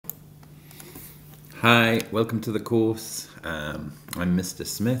Hi, welcome to the course. I'm Mr.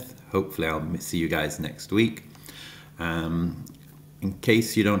 Smith. Hopefully I'll see you guys next week. In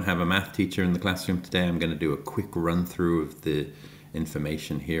case you don't have a math teacher in the classroom today, I'm going to do a quick run through of the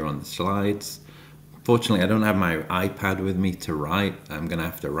information here on the slides. Fortunately, I don't have my iPad with me to write. I'm going to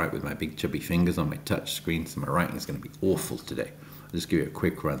have to write with my big chubby fingers on my touch screen, so my writing is going to be awful today. I'll just give you a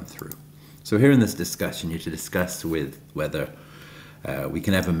quick run through. So here in this discussion, you're to discuss with whether we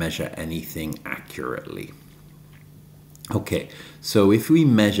can ever measure anything accurately. Okay, so if we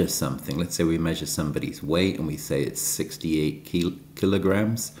measure something, let's say we measure somebody's weight and we say it's 68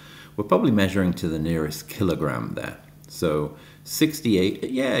 kilograms, we're probably measuring to the nearest kilogram there. So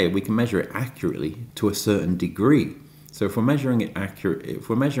 68, yeah, we can measure it accurately to a certain degree. So if we're measuring it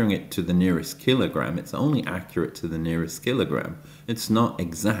to the nearest kilogram, it's only accurate to the nearest kilogram. It's not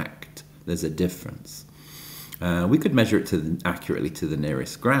exact. There's a difference. We could measure it accurately to the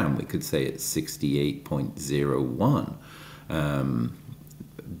nearest gram. We could say it's 68.01.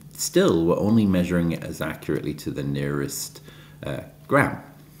 Still, we're only measuring it as accurately to the nearest gram,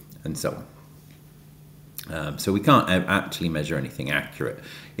 and so on. So we can't actually measure anything accurate.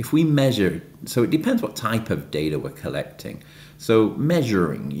 If we measure, so it depends what type of data we're collecting. So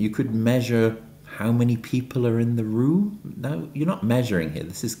measuring, you could measure how many people are in the room. No, you're not measuring here.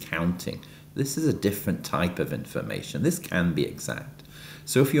 This is counting. This is a different type of information. This can be exact.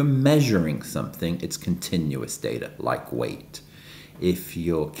 So if you're measuring something, it's continuous data, like weight. If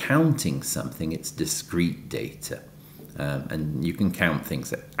you're counting something, it's discrete data. And you can count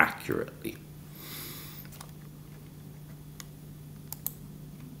things accurately.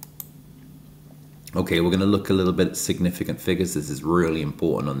 Okay, we're going to look a little bit at significant figures. This is really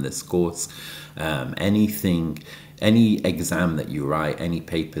important on this course. Any exam that you write, any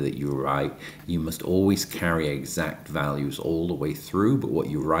paper that you write, you must always carry exact values all the way through, but what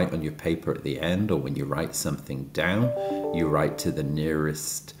you write on your paper at the end, or when you write something down, you write to the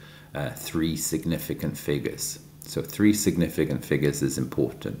nearest 3 significant figures. So 3 significant figures is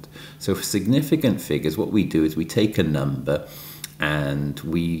important. So for significant figures, what we do is we take a number and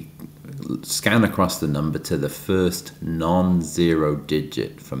we scan across the number to the first non-zero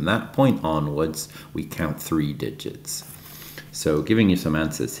digit. From that point onwards, we count 3 digits. So giving you some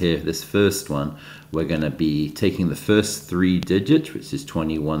answers here, this first one, we're going to be taking the first 3 digits, which is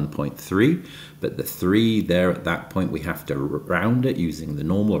 21.3, but the 3 there at that point, we have to round it using the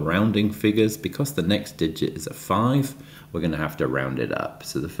normal rounding figures. Because the next digit is a 5, we're going to have to round it up.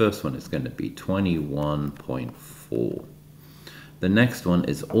 So the first one is going to be 21.4. The next one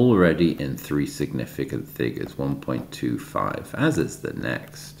is already in 3 significant figures, 1.25, as is the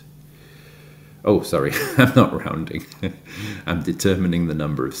next. Oh, sorry, I'm not rounding. I'm determining the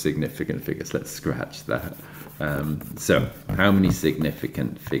number of significant figures. Let's scratch that. So, how many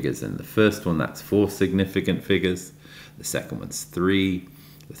significant figures in the first one? That's 4 significant figures. The second one's 3.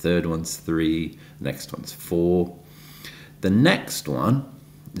 The third one's 3. The next one's 4. The next one,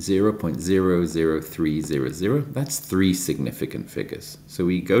 0.00300, that's 3 significant figures. So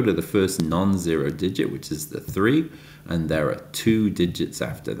we go to the first non-zero digit, which is the 3, and there are 2 digits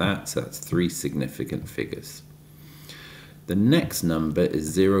after that, so that's 3 significant figures. The next number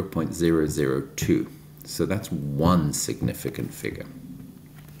is 0.002, so that's 1 significant figure.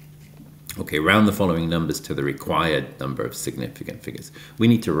 Okay, round the following numbers to the required number of significant figures. We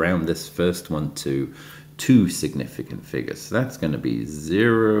need to round this first one to 2 significant figures. So that's going to be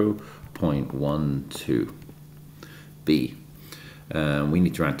 0.12. B. We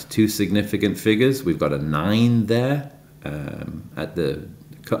need to round to 2 significant figures. We've got a 9 there at the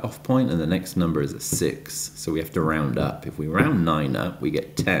cutoff point, and the next number is a 6. So we have to round up. If we round 9 up, we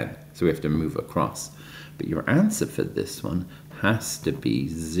get 10. So we have to move across. But your answer for this one has to be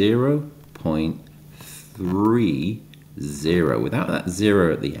 0.30. Without that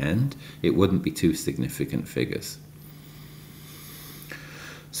 0 at the end, it wouldn't be 2 significant figures.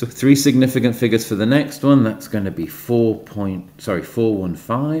 So 3 significant figures for the next one, that's going to be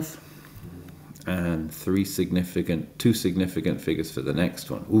 415, and 2 significant figures for the next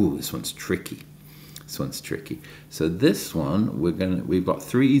one. Ooh, this one's tricky. This one's tricky. So this one, we've got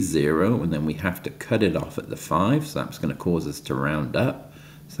 3, 0, and then we have to cut it off at the 5, so that's going to cause us to round up.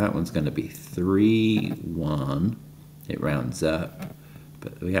 So that one's going to be 3, 1. It rounds up,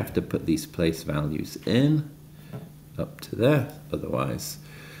 but we have to put these place values in up to there, otherwise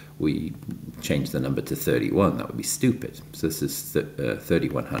we change the number to 31. That would be stupid. So this is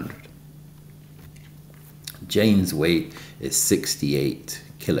 3100. Jane's weight is 68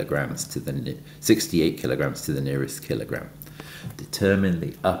 kilograms to the nearest kilogram. Determine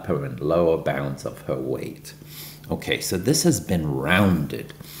the upper and lower bounds of her weight. Okay, so this has been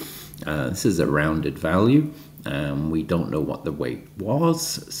rounded. This is a rounded value. We don't know what the weight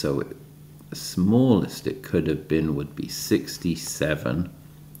was, so the smallest it could have been would be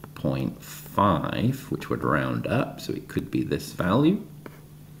 67.5, which would round up, so it could be this value,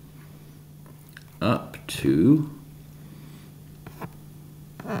 up to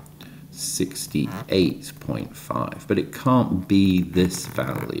 68.5, but it can't be this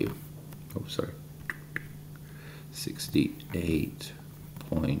value. Oh, sorry.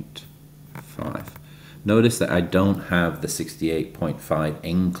 68.5. Notice that I don't have the 68.5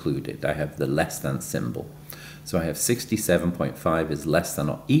 included. I have the less than symbol. So I have 67.5 is less than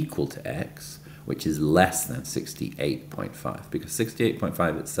or equal to x, which is less than 68.5, because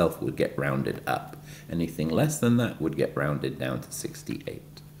 68.5 itself would get rounded up. Anything less than that would get rounded down to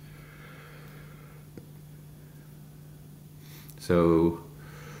 68. So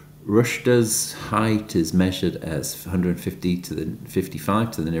Rushda's height is measured as 150 to the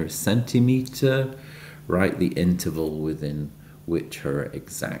 55 to the nearest centimeter. Write the interval within which her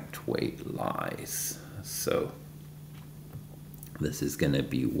exact weight lies. So this is going to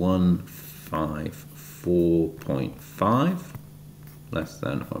be 154.5, less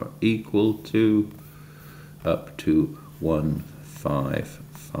than or equal to, up to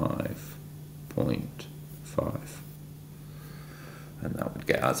 155.5. And that would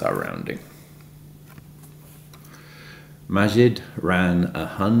get us our rounding. Majid ran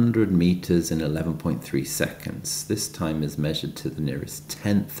 100 meters in 11.3 seconds. This time is measured to the nearest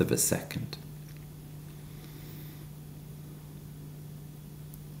tenth of a second.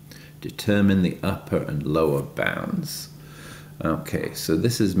 Determine the upper and lower bounds. Okay, so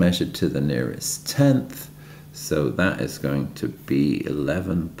this is measured to the nearest tenth, so that is going to be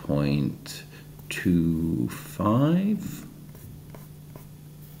 11.25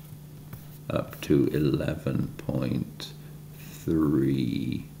 up to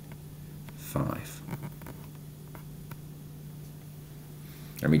 11.35.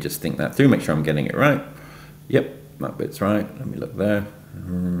 Let me just think that through, make sure I'm getting it right. Yep, that bit's right. Let me look there.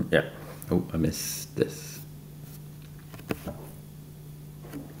 Yeah. Oh, I missed this.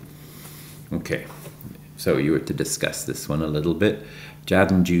 Okay, so you were to discuss this one a little bit.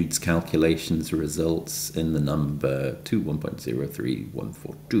 Jad and Jude's calculations results in the number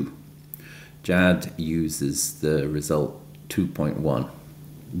 21.03142. Jad uses the result 2.1.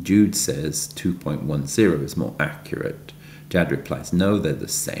 Jude says 2.10 is more accurate. Jad replies, no, they're the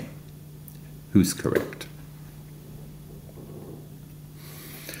same. Who's correct?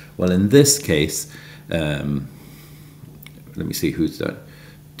 Well, in this case, let me see who's done.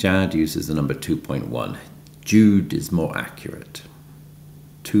 Jad uses the number 2.1. Jude is more accurate.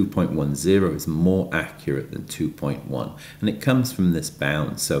 2.10 is more accurate than 2.1, and it comes from this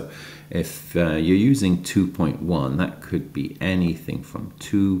bound. So if you're using 2.1, that could be anything from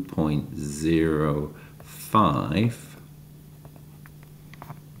 2.05,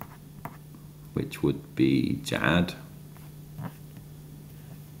 which would be Jad,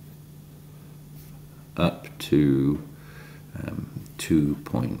 up to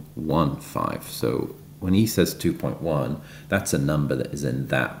 2.15. So when he says 2.1, that's a number that is in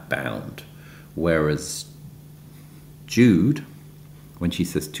that bound. Whereas Jude, when she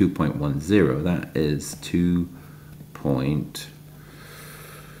says 2.10, that is 2.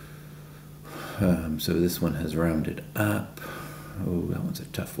 So this one has rounded up. Oh, that one's a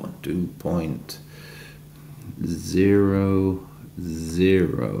tough one.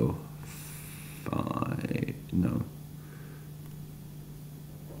 2.005. No.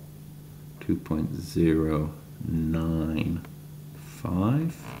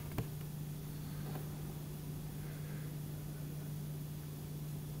 2.095.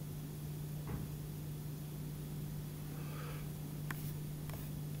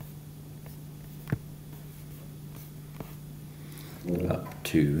 Up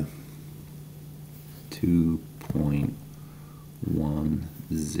to 2.105.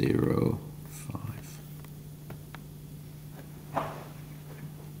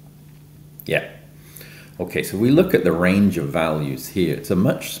 Yeah. Okay, so we look at the range of values here. It's a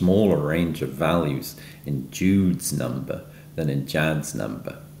much smaller range of values in Jude's number than in Jad's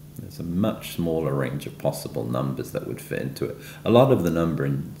number. There's a much smaller range of possible numbers that would fit into it. A lot of the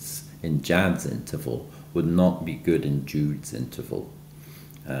numbers in Jad's interval would not be good in Jude's interval.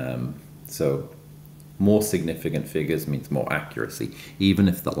 So more significant figures means more accuracy. Even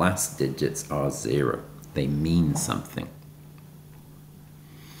if the last digits are 0, they mean something.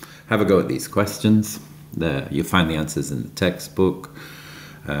 Have a go at these questions. You'll find the answers in the textbook.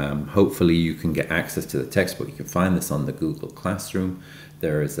 Hopefully you can get access to the textbook. You can find this on the Google Classroom.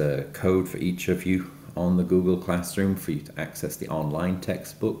 There is a code for each of you on the Google Classroom for you to access the online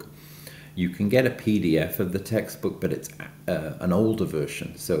textbook. You can get a PDF of the textbook, but it's an older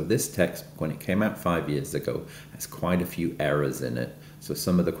version. So this textbook, when it came out 5 years ago, has quite a few errors in it. So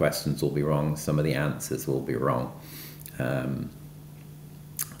some of the questions will be wrong, some of the answers will be wrong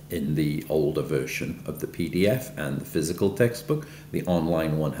in the older version of the PDF and the physical textbook. The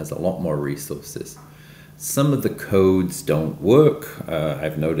online one has a lot more resources. Some of the codes don't work,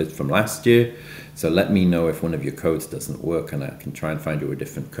 I've noticed from last year. So let me know if one of your codes doesn't work, and I can try and find you a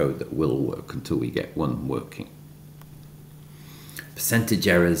different code that will work until we get one working. Percentage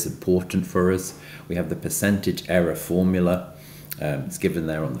error is important for us. We have the percentage error formula. It's given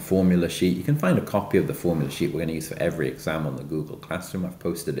there on the formula sheet. You can find a copy of the formula sheet we're going to use for every exam on the Google Classroom. I've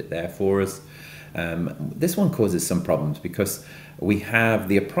posted it there for us. This one causes some problems because we have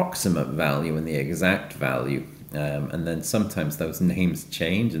the approximate value and the exact value, and then sometimes those names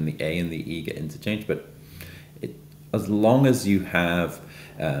change and the A and the E get interchanged, but as long as you have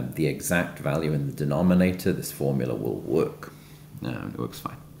the exact value in the denominator, this formula will work. It works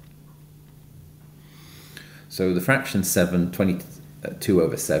fine. So the fraction 22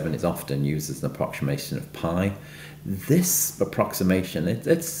 over 7 is often used as an approximation of pi. This approximation,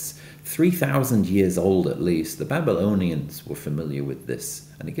 it's 3,000 years old at least. The Babylonians were familiar with this,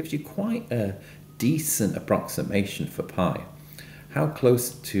 and it gives you quite a decent approximation for pi. How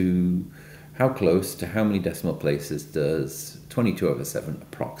close to how many decimal places does 22 over 7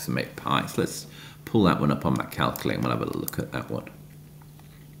 approximate pi? So let's pull that one up on my calculator and we'll have a look at that one.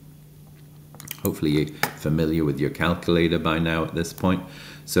 Hopefully you're familiar with your calculator by now at this point.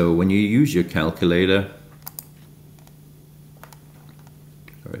 So when you use your calculator,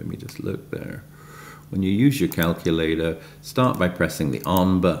 sorry, let me just look there. When you use your calculator, start by pressing the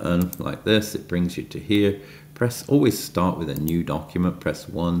on button like this. It brings you to here. Always start with a new document. Press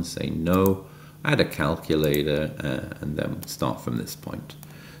 1, say no, add a calculator, and then start from this point.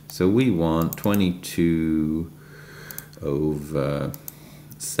 So we want 22 over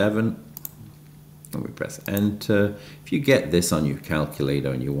 7. And we press enter. If you get this on your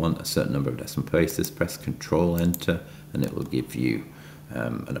calculator and you want a certain number of decimal places, press Control Enter and it will give you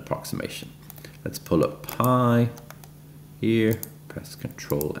an approximation. Let's pull up pi here, press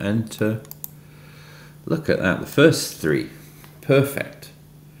Control Enter. Look at that, the first 3, perfect.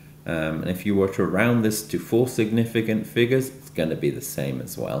 And if you were to round this to 4 significant figures, it's going to be the same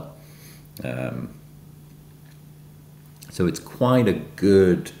as well. So it's quite a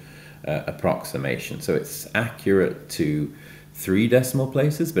good approximation. So it's accurate to 3 decimal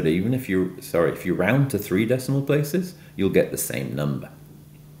places, but even if you round to 3 decimal places, you'll get the same number.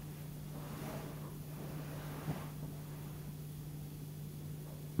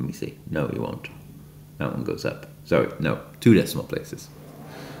 Let me see. No, you won't. That one goes up. Sorry, no, 2 decimal places.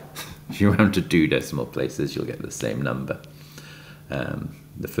 If you round to 2 decimal places, you'll get the same number.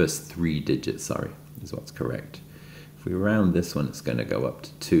 The first 3 digits, sorry, is what's correct. If we round this one, it's going to go up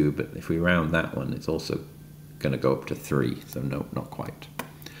to 2, but if we round that one, it's also going to go up to 3, so no, not quite.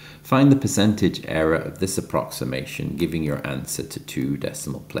 Find the percentage error of this approximation, giving your answer to 2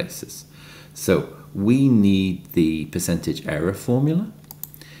 decimal places. So we need the percentage error formula.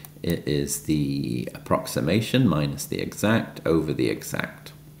 It is the approximation minus the exact over the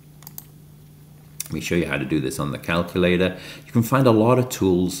exact. Let me show you how to do this on the calculator. You can find a lot of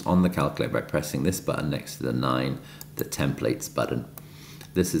tools on the calculator by pressing this button next to the 9, the templates button.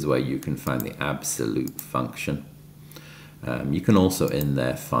 This is where you can find the absolute function. You can also in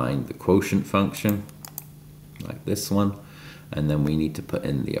there find the quotient function, like this one, and then we need to put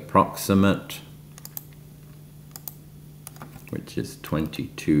in the approximate, which is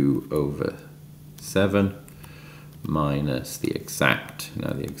 22 over 7 minus the exact.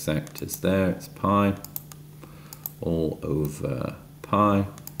 Now the exact is there, it's pi, all over pi,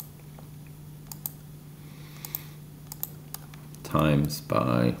 times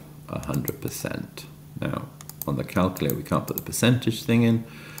by 100%. Now on the calculator we can't put the percentage thing in,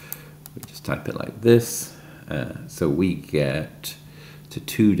 we just type it like this. So we get to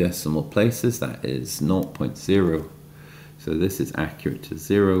 2 decimal places, that is 0.0. So this is accurate to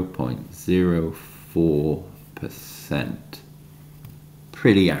 0.04%.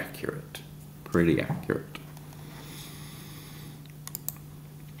 Pretty accurate, pretty accurate.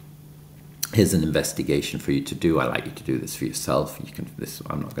 Here's an investigation for you to do. I like you to do this for yourself. You can.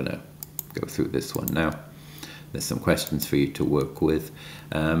 I'm not going to go through this one now. There's some questions for you to work with.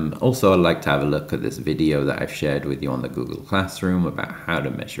 Also, I'd like to have a look at this video that I've shared with you on the Google Classroom about how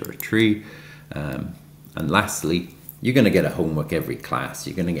to measure a tree. And lastly, you're going to get a homework every class.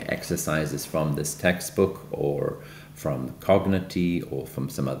 You're going to get exercises from this textbook or from Cognity or from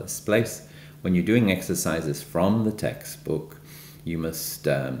some other place. When you're doing exercises from the textbook, you must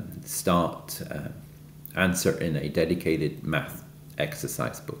start answer in a dedicated math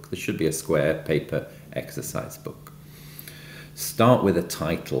exercise book. There should be a square paper exercise book. Start with a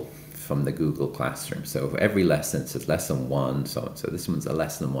title from the Google Classroom. So every lesson says lesson 1, so on. So this one's a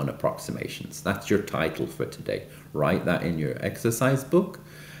lesson 1 approximations. That's your title for today. Write that in your exercise book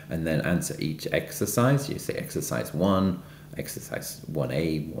and then answer each exercise. You say exercise 1, exercise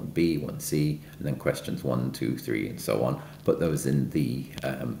 1A, 1B, 1C, and then questions 1, 2, 3, and so on. Put those in the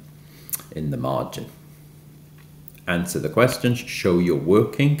margin. Answer the questions, show you're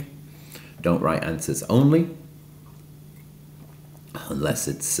working. Don't write answers only, unless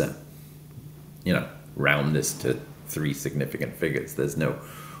it's, round this to 3 significant figures. There's no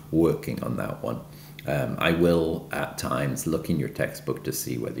working on that one. I will at times look in your textbook to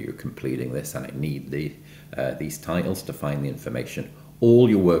see whether you're completing this, and I need these titles to find the information. All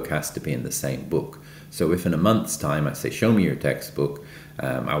your work has to be in the same book. So if in a month's time I say, show me your textbook,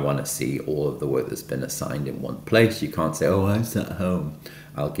 I want to see all of the work that's been assigned in one place. You can't say, oh, I was at home.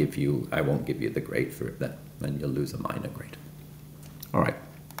 I won't give you the grade for it then, and you'll lose a minor grade. All right,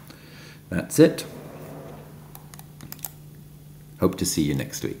 that's it. Hope to see you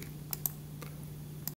next week.